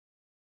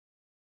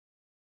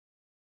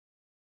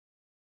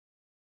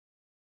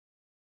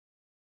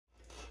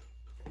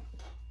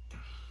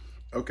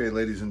Okay,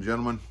 ladies and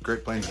gentlemen,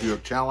 Great Plains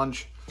Buick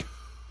Challenge.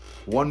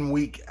 1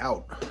 week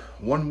out.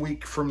 1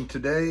 week from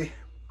today,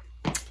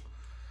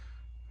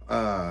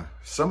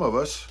 some of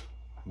us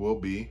will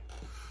be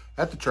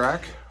at the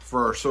track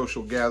for our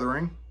social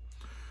gathering,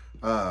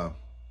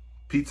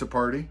 pizza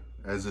party,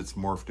 as it's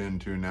morphed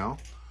into now.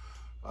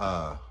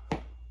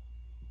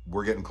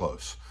 We're getting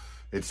close.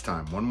 It's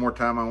time. One more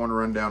time, I want to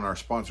run down our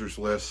sponsors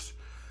list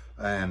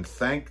and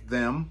thank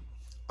them,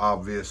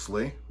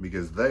 obviously,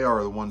 because they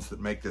are the ones that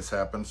make this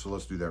happen. So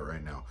let's do that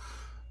right now.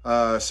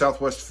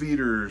 Southwest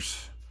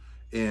Feeders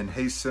in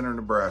Hayes Center,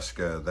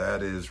 Nebraska.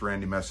 That is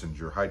Randy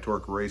Messenger. High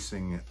Torque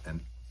Racing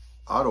and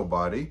Auto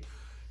Body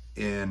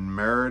in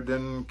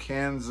Meriden,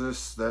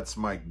 Kansas. That's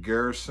Mike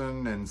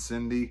Garrison and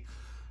Cindy.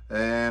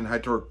 And High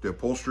Torque, the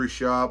upholstery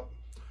shop,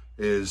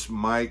 is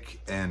Mike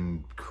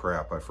and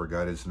crap, I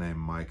forgot his name.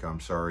 Mike, I'm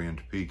sorry, in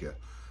Topeka.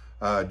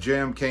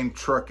 J.M. Kane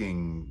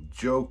Trucking,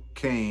 Joe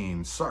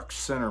Kane, Sauk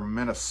Center,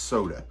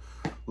 Minnesota.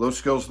 Low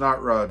Skills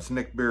Knot Rods,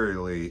 Nick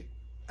Beerley,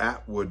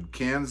 Atwood,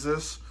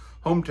 Kansas.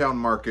 Hometown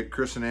Market,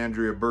 Chris and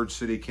Andrea, Bird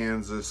City,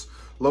 Kansas.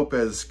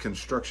 Lopez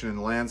Construction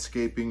and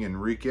Landscaping,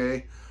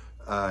 Enrique,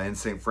 in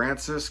St.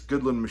 Francis.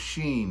 Goodland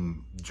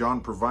Machine,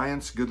 John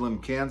Proviance,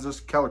 Goodland, Kansas.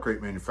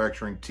 Calicrate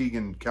Manufacturing,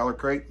 Teagan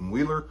Calicrate in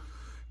Wheeler,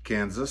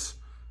 Kansas.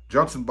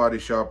 Johnson Body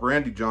Shop,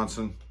 Randy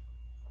Johnson,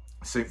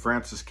 St.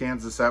 Francis,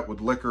 Kansas. Atwood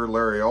Liquor,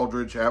 Larry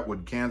Aldridge,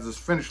 Atwood, Kansas.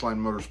 Finish Line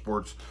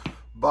Motorsports,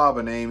 Bob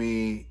and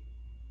Amy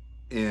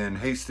in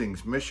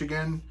Hastings,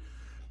 Michigan.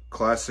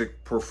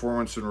 Classic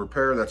Performance and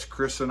Repair, that's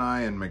Chris and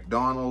I in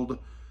McDonald.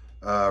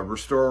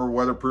 Restore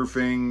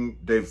Weatherproofing,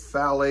 Dave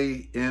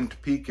Falley in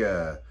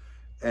Topeka.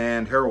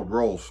 And Harold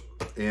Rolls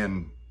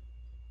in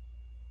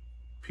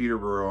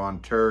Peterborough,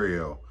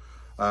 Ontario,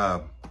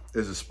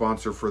 is a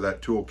sponsor for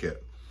that toolkit.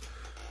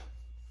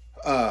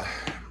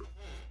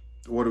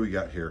 What do we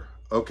got here?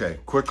 Okay,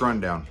 quick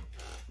rundown.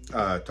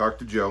 Talk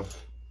to Joe.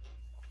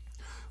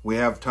 We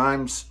have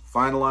times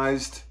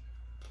finalized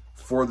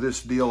for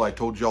this deal. I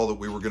told y'all that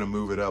we were going to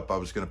move it up. I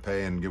was going to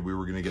pay and we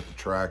were going to get the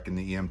track and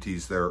the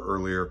EMTs there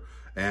earlier,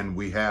 and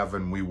we have,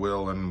 and we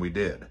will, and we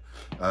did.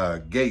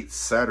 Gates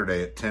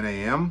Saturday at 10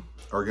 a.m.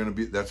 are going to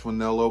be, that's when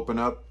they'll open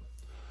up.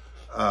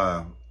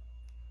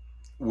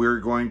 We're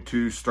going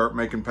to start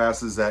making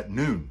passes at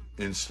noon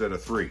instead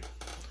of 3.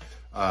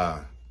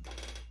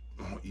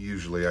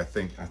 Usually, I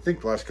think the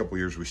last couple of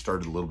years we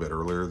started a little bit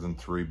earlier than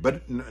 3,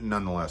 but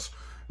nonetheless,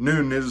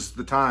 noon is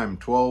the time.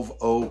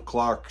 12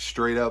 o'clock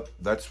straight up.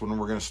 That's when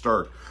we're going to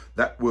start.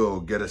 That will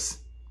get us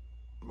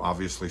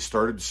obviously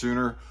started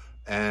sooner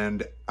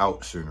and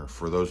out sooner.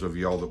 For those of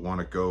y'all that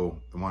want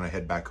to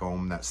head back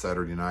home that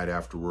Saturday night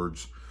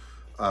afterwards.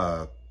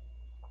 Car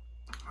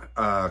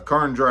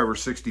and driver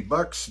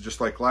 $60,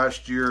 just like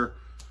last year.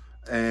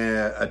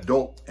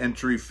 Adult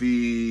entry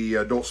fee,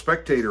 adult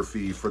spectator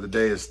fee for the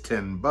day is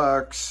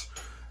 $10.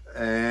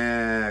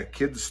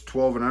 Kids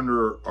 12 and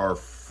under are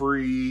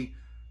free.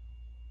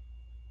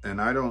 And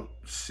I don't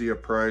see a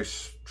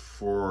price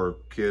for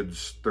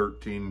kids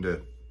 13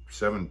 to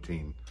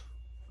 17.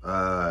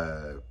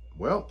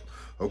 Well,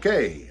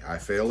 okay, I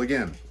failed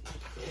again.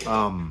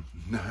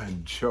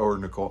 Joe or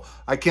Nicole,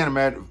 I can't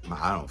imagine,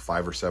 I don't know,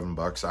 $5 or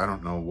 $7. I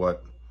don't know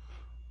what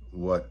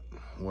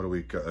do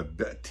we,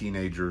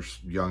 teenagers,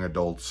 young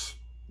adults,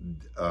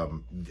 I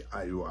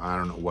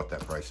don't know what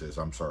that price is.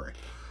 I'm sorry.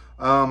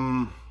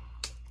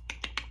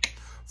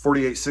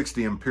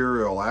 4860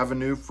 Imperial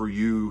Avenue for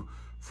you,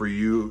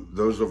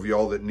 those of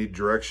y'all that need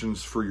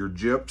directions for your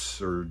GIPs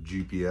or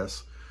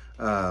GPS.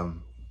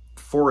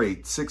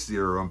 4860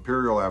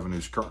 Imperial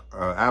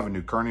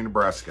Avenue, Kearney,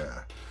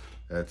 Nebraska.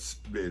 That's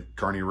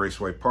Kearney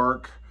Raceway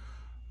Park.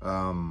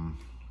 What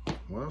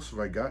else have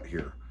I got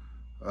here?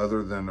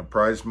 Other than the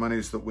prize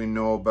monies that we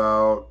know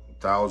about,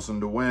 1,000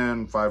 to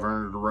win,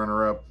 500 to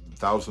runner-up,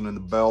 1,000 in the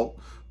belt.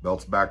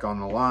 Belt's back on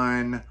the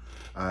line.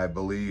 I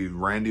believe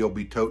Randy will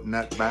be toting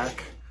that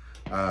back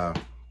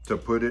to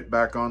put it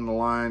back on the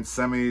line.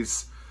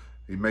 Semis,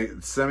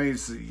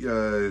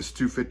 is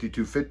 250,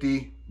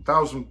 250,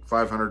 1,000,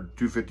 500,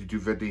 250,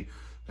 250.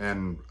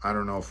 And I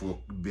don't know if we'll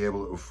be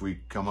able to, if we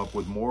come up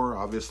with more,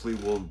 obviously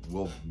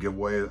we'll give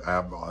away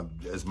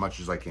as much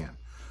as I can.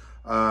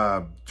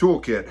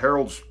 Toolkit,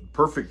 Harold's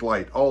Perfect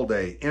Light all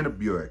day in a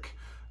Buick.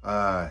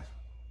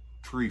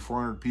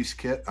 400 piece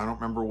kit. I don't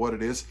remember what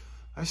it is.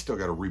 I still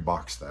got to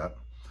rebox that.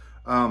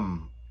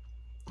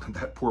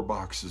 That poor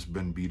box has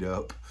been beat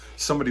up.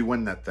 Somebody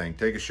win that thing.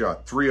 Take a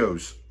shot. 3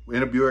 O's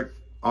in a Buick,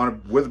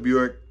 with a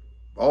Buick,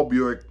 all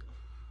Buick.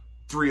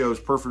 3 O's,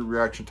 perfect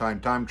reaction time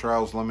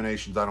trials,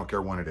 eliminations. I don't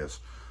care when it is.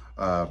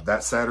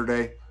 That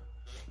Saturday,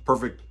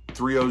 perfect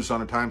 3 O's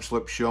on a time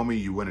slip. Show me,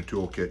 you win a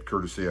toolkit,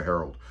 courtesy of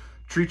Harold.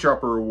 Tree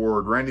Chopper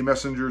Award, Randy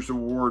Messenger's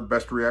Award,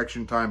 best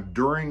reaction time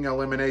during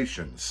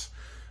eliminations.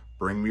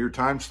 Bring me your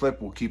time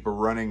slip. We'll keep a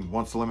running,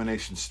 once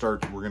elimination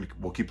starts,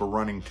 we'll keep a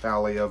running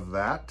tally of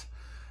that.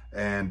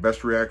 And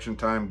best reaction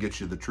time gets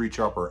you the Tree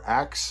Chopper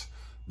axe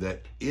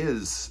that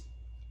is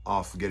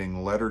off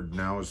getting lettered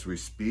now as we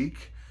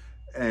speak,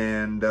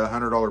 and a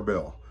 $100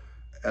 bill.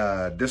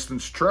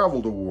 Distance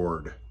Traveled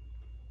Award,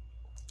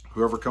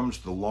 Whoever comes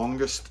the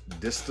longest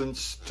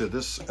distance to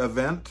this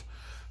event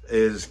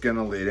is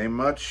gonna lead. Ain't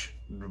much,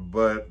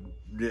 but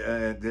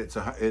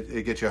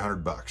it gets you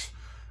 $100.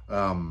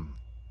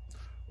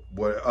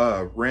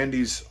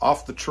 Randy's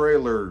off the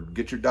trailer.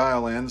 Get your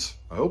dial ins.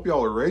 I hope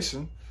y'all are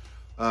racing.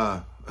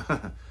 Dial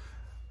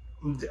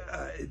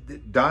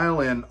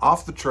in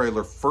off the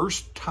trailer,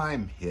 first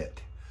time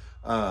hit.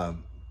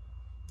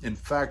 In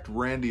fact,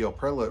 Randy, I'll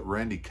probably let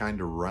Randy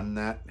kind of run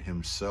that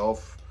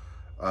himself.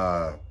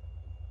 But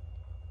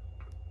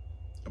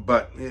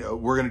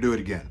we're going to do it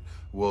again.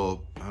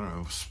 We'll, I don't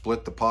know,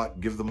 split the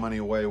pot, give the money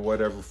away,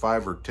 whatever,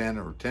 $5 or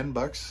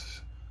 $10,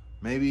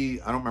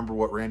 maybe. I don't remember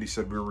what Randy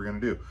said we were going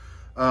to do.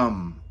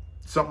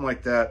 Something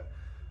like that.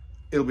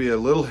 It'll be a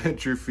little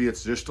entry fee.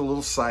 It's just a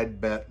little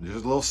side bet,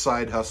 just a little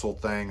side hustle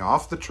thing.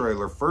 Off the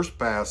trailer, first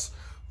pass,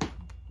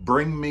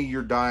 bring me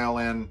your dial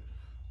in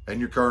and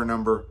your car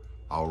number.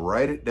 I'll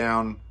write it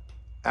down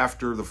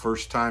after the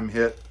first time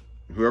hit.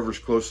 Whoever's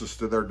closest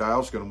to their dial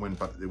is going to win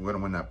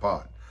that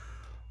pot.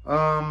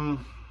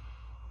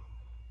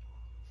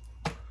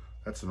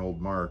 That's an old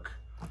mark.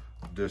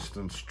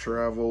 Distance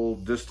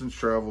traveled,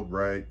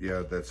 right?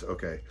 Yeah, that's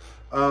okay.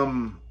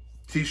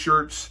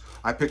 T-shirts.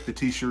 I picked the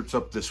T-shirts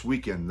up this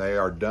weekend. They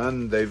are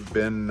done. They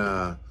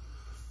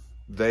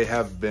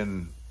have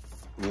been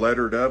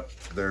lettered up.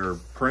 They're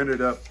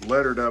printed up,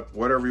 lettered up,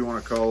 whatever you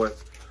want to call it.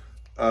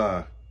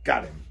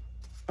 Got him.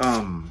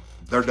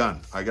 They're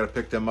done. I got to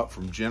pick them up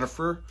from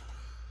Jennifer.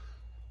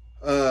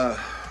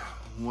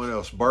 What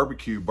else?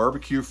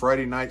 Barbecue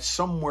Friday night,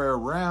 somewhere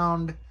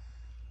around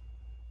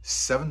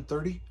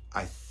 7:30.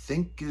 I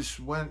think is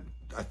when,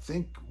 I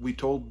think we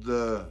told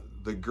the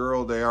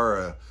girl they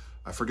are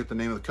I forget the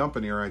name of the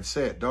company, or I'd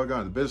say it.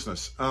 Doggone the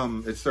business.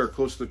 It's there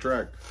close to the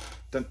track.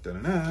 Dun,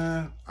 dun, dun,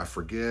 dun. I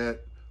forget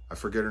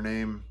her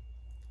name.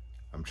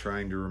 I'm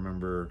trying to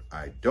remember.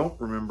 I don't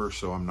remember,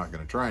 so I'm not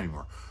going to try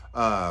anymore.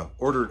 I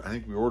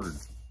think we ordered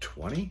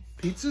 20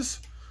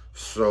 pizzas.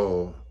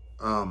 So,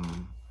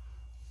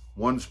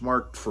 one's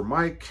marked for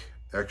Mike,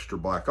 extra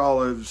black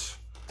olives,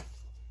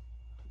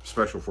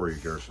 special for you,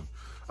 Garrison.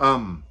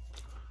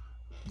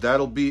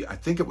 That'll be, I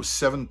think it was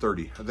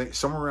 7:30. I think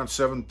somewhere around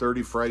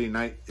 7:30 Friday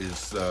night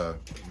is our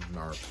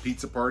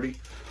pizza party.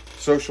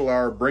 Social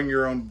hour, bring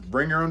your own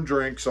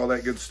drinks, all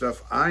that good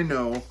stuff. I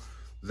know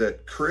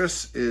that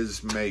Chris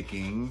is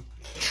making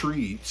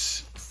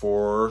treats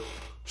for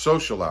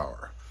social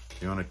hour.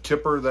 You want to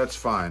tip her, that's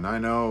fine. I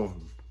know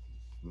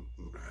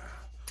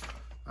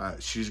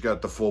she's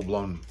got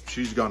the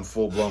she's gone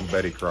full-blown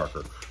Betty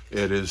Crocker.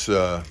 It is,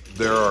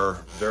 there are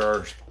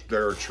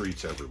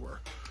treats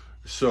everywhere.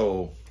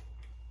 So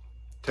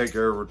take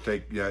her, a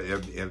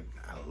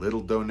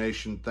little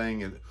donation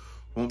thing. It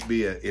won't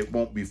be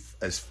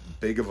as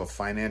big of a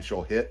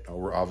financial hit.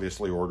 We're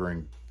obviously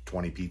ordering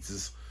 20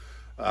 pizzas.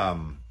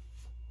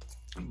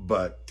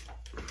 But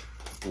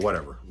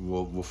whatever,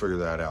 we'll figure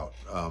that out.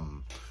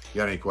 You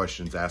got any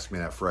questions, ask me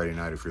that Friday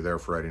night. If you're there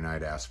Friday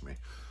night, ask me.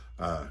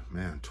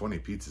 Man, 20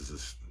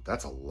 pizzas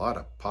that's a lot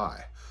of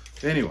pie.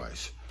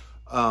 Anyways,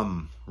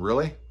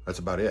 really, that's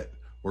about it.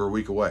 We're a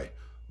week away.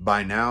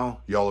 By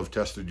now, y'all have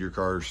tested your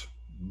cars.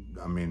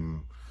 I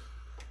mean,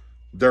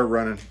 they're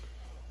running.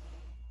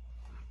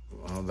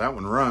 Well, that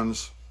one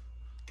runs.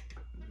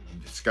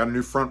 It's got a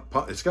new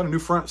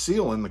front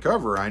seal in the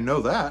cover. I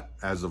know that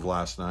as of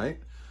last night.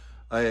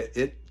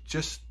 It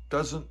just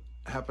doesn't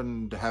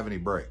happen to have any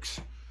brakes.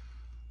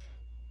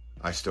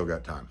 I still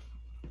got time.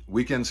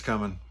 Weekend's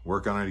coming.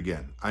 Work on it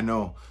again. I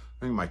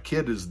think my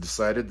kid has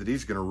decided that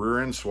he's going to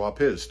rear end swap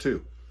his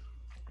too.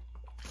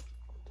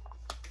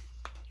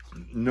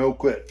 No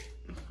quit.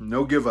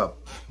 No give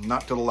up.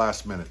 Not to the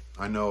last minute.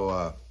 I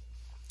know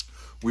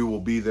we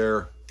will be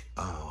there.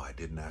 Oh, I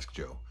didn't ask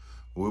Joe.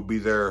 We'll be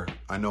there.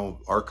 I know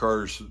our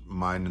cars,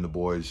 mine and the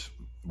boys,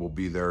 will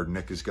be there.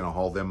 Nick is going to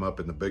haul them up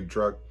in the big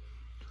truck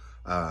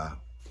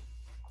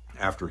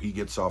after he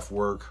gets off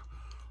work.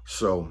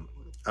 So,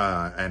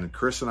 and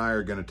Chris and I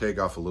are going to take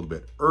off a little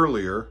bit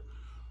earlier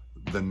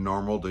than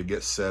normal to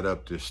get set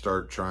up to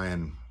start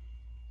trying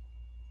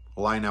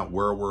line out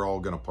where we're all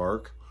going to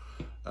park.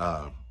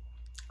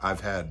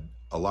 I've had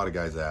a lot of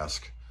guys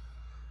ask,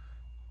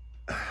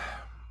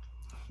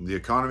 the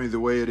economy the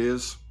way it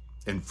is,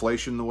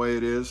 inflation the way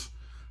it is,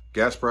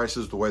 gas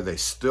prices the way they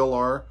still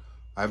are,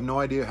 I have no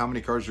idea how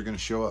many cars are going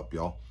to show up,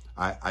 y'all.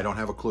 I don't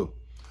have a clue.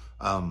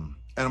 And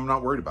I'm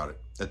not worried about it.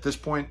 At this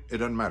point, it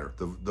doesn't matter.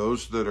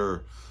 Those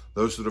that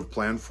have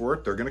planned for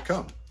it, they're going to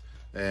come.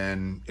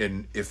 And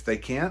if they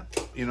can't,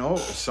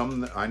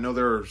 I know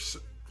there's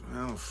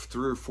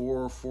 3 or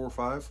 4 or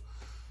 5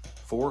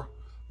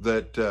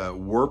 that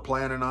were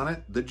planning on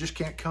it that just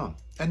can't come.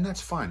 And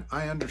that's fine.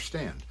 I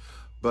understand.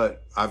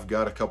 But I've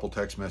got a couple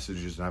text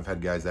messages and I've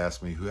had guys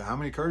ask me, how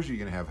many cars are you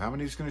going to have? How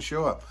many is going to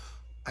show up?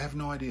 I have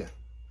no idea.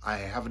 I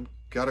haven't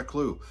got a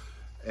clue.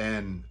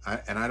 And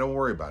I don't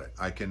worry about it.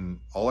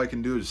 All I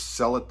can do is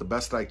sell it the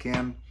best I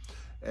can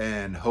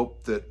and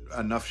hope that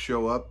enough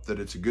show up that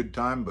it's a good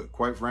time. But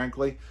quite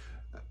frankly,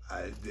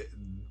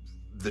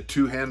 the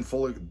two hands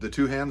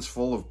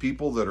full of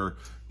people that are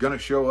gonna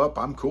show up,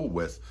 I'm cool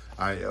with.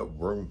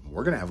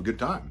 We're gonna have a good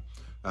time.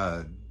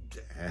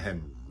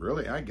 And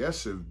really, I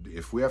guess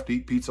if we have to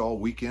eat pizza all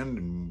weekend,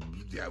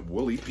 and yeah,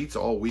 we'll eat pizza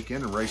all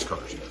weekend and race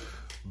cars.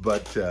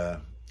 But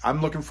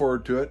I'm looking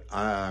forward to it.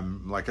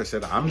 Like I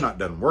said, I'm not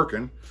done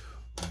working,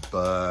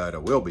 but I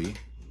will be.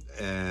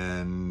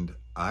 And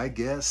I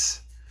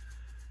guess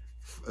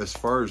as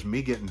far as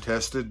me getting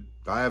tested,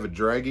 I have a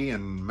draggy,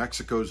 and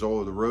Mexico's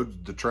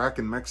the track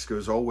in Mexico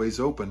is always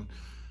open.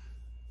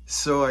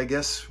 So I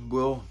guess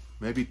we'll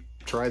maybe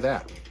try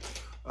that.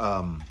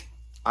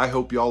 I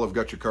hope y'all have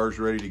got your cars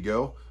ready to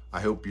go.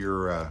 I hope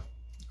you're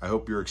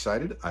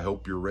excited. I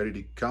hope you're ready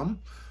to come.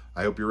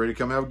 I hope you're ready to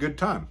come have a good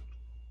time.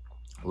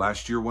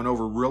 Last year went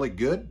over really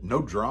good.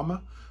 No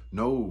drama,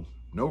 no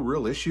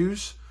real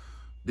issues.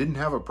 Didn't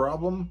have a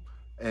problem.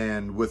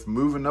 And with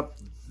moving up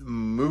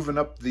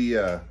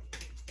the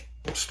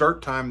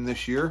start time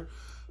this year,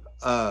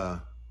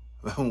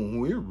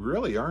 we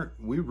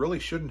really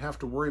shouldn't have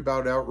to worry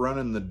about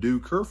outrunning the due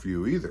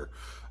curfew either.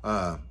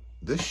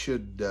 This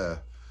should,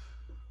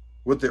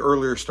 with the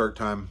earlier start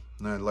time,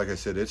 like I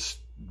said, it's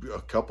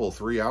a couple,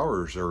 3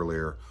 hours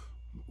earlier.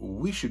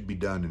 We should be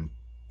done in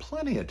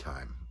plenty of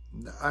time.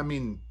 I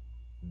mean,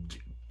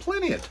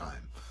 plenty of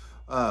time.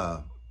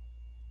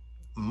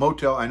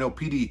 Motel, I know,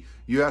 PD,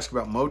 you ask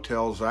about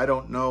motels. I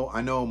don't know.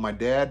 I know my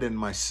dad and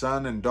my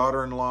son and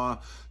daughter-in-law,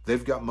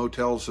 they've got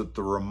motels at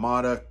the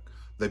Ramada.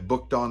 They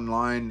booked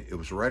online. It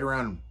was right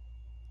around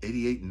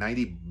 88,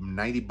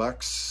 90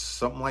 bucks,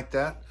 something like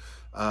that.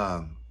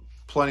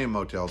 Plenty of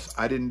motels.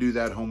 I didn't do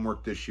that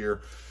homework this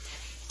year.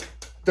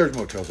 There's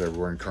motels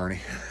everywhere in Kearney.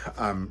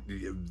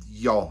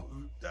 Y'all,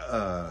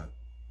 I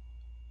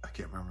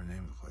can't remember the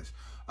name of the place.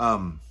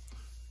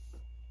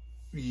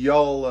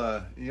 Y'all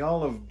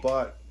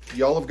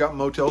have got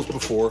motels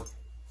before.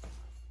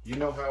 You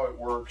know how it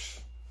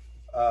works.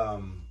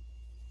 And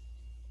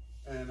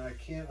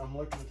I'm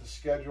looking at the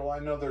schedule. I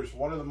know there's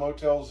one of the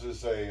motels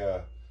is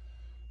a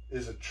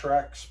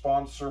track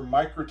sponsor,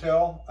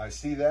 Microtel. I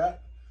see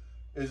that.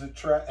 Is a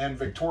track, and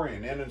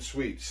Victorian Inn and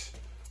Suites.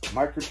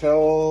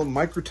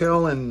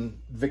 Microtel and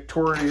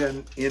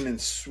Victorian Inn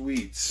and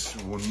Suites.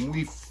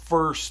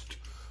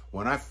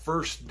 When I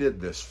first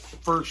did this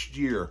first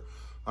year,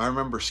 I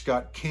remember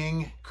Scott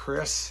King,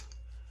 Chris,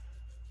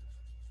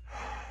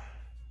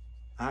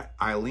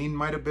 Eileen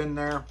might have been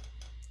there.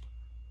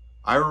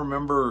 I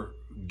remember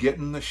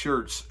getting the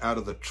shirts out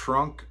of the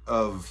trunk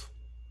of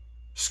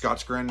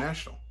Scott's Grand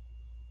National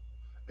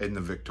in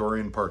the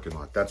Victorian parking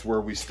lot. That's where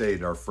we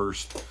stayed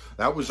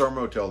that was our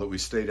motel that we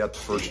stayed at the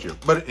first year.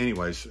 But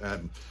anyways,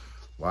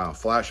 wow,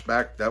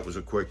 flashback, that was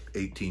a quick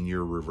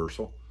 18-year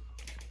reversal.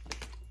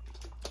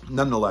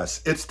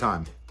 Nonetheless, it's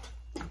time.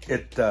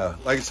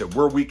 Like I said,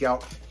 we're a week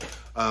out.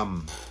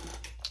 I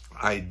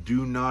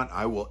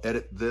will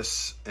edit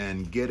this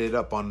and get it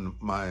up on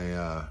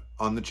my,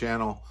 on the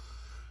channel,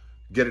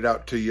 get it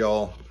out to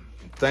y'all.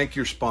 Thank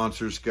your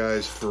sponsors,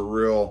 guys, for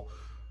real.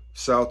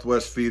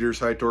 Southwest Feeders,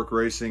 High Torque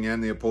Racing,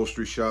 and the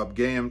Upholstery Shop,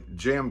 Jam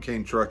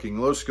Cane Trucking,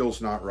 Low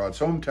Skills Knot Rods,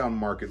 Hometown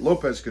Market,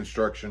 Lopez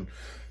Construction,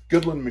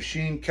 Goodland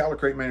Machine,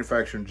 Calicrate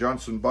Manufacturing,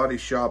 Johnson Body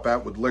Shop,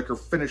 Atwood Liquor,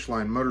 Finish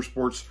Line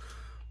Motorsports,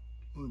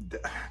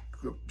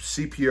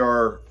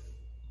 CPR,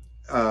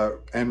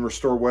 and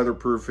Restore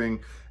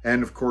Weatherproofing,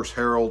 and of course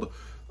Herald.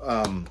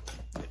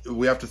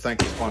 We have to thank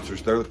the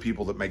sponsors. They're the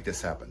people that make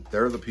this happen.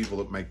 They're the people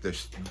that make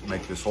this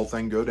whole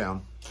thing go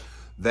down.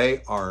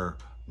 They are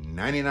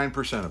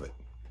 99% of it.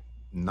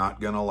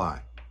 Not gonna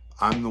lie.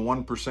 I'm the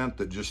 1%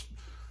 that just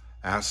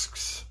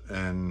asks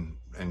and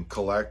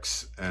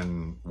collects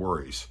and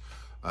worries.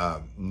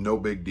 No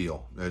big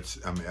deal. I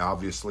mean,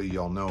 obviously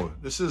y'all know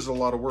this is a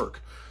lot of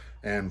work,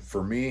 and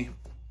for me,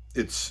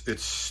 it's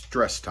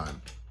stress time.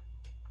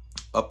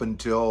 Up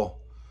until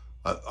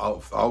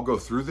I'll go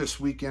through this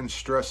weekend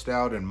stressed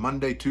out, and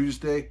Monday,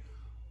 Tuesday,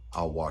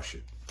 I'll wash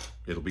it.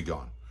 It'll be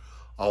gone.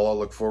 All I'll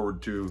look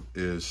forward to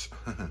is,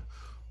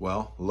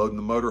 well, loading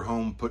the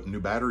motorhome, putting new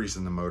batteries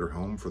in the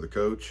motorhome for the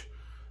coach,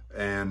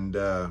 and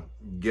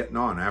getting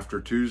on. After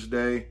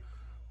Tuesday,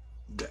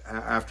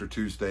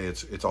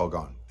 it's all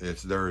gone.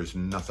 There is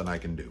nothing I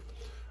can do.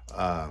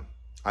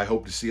 I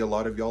hope to see a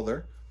lot of y'all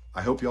there.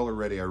 I hope y'all are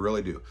ready. I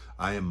really do.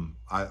 I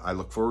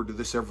look forward to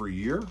this every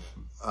year.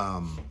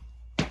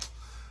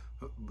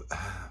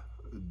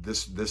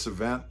 This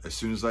event, as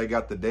soon as I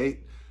got the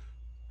date,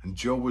 and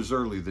Joe was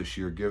early this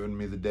year giving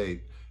me the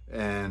date,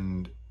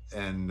 and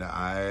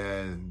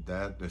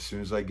as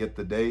soon as I get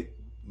the date,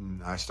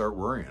 I start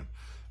worrying.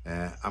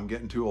 And I'm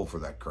getting too old for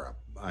that crap.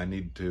 I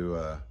need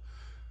to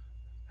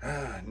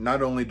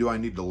not only do I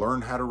need to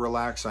learn how to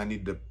relax, I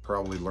need to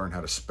probably learn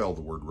how to spell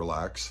the word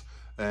relax.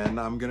 And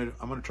I'm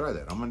gonna try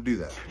that. I'm gonna do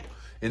that.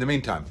 In the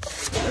meantime,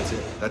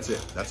 that's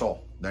it. That's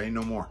all. There ain't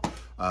no more.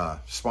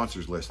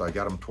 Sponsors list, I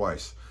got them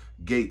twice.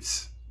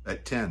 Gates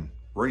at 10,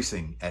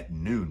 Racing at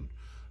noon,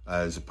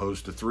 as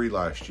opposed to 3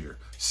 last year.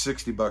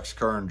 $60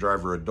 car and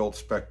driver. Adult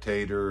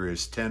spectator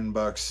is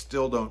 $10.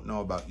 Still don't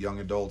know about young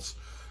adults,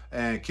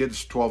 and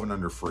kids 12 and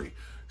under free.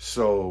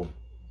 So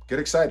get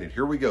excited.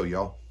 Here we go,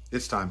 y'all.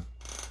 It's time.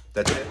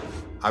 That's it.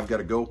 I've got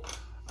to go.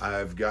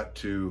 I got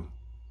to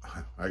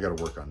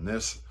work on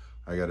this.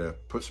 I got to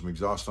put some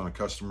exhaust on a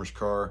customer's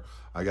car.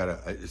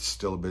 It's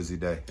still a busy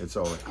day. It's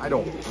all, I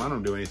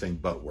don't do anything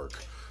but work.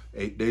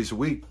 8 days a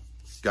week,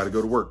 got to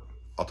go to work.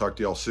 I'll talk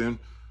to y'all soon.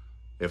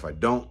 If I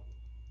don't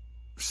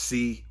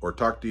see or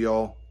talk to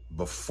y'all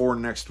before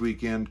next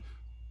weekend,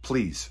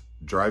 please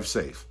drive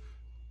safe.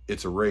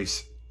 It's a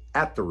race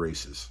at the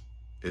races.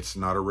 It's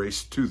not a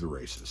race to the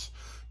races.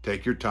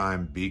 Take your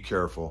time, be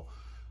careful.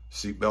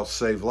 Seatbelts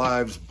save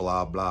lives,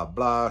 blah, blah,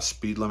 blah.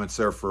 Speed limit's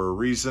there for a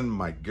reason.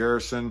 Mike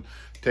Garrison.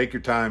 Take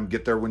your time,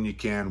 get there when you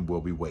can.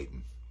 We'll be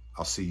waiting.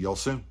 I'll see y'all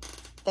soon.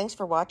 Thanks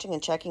for watching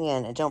and checking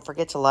in. And don't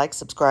forget to like,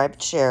 subscribe,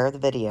 and share the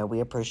video.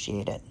 We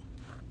appreciate it.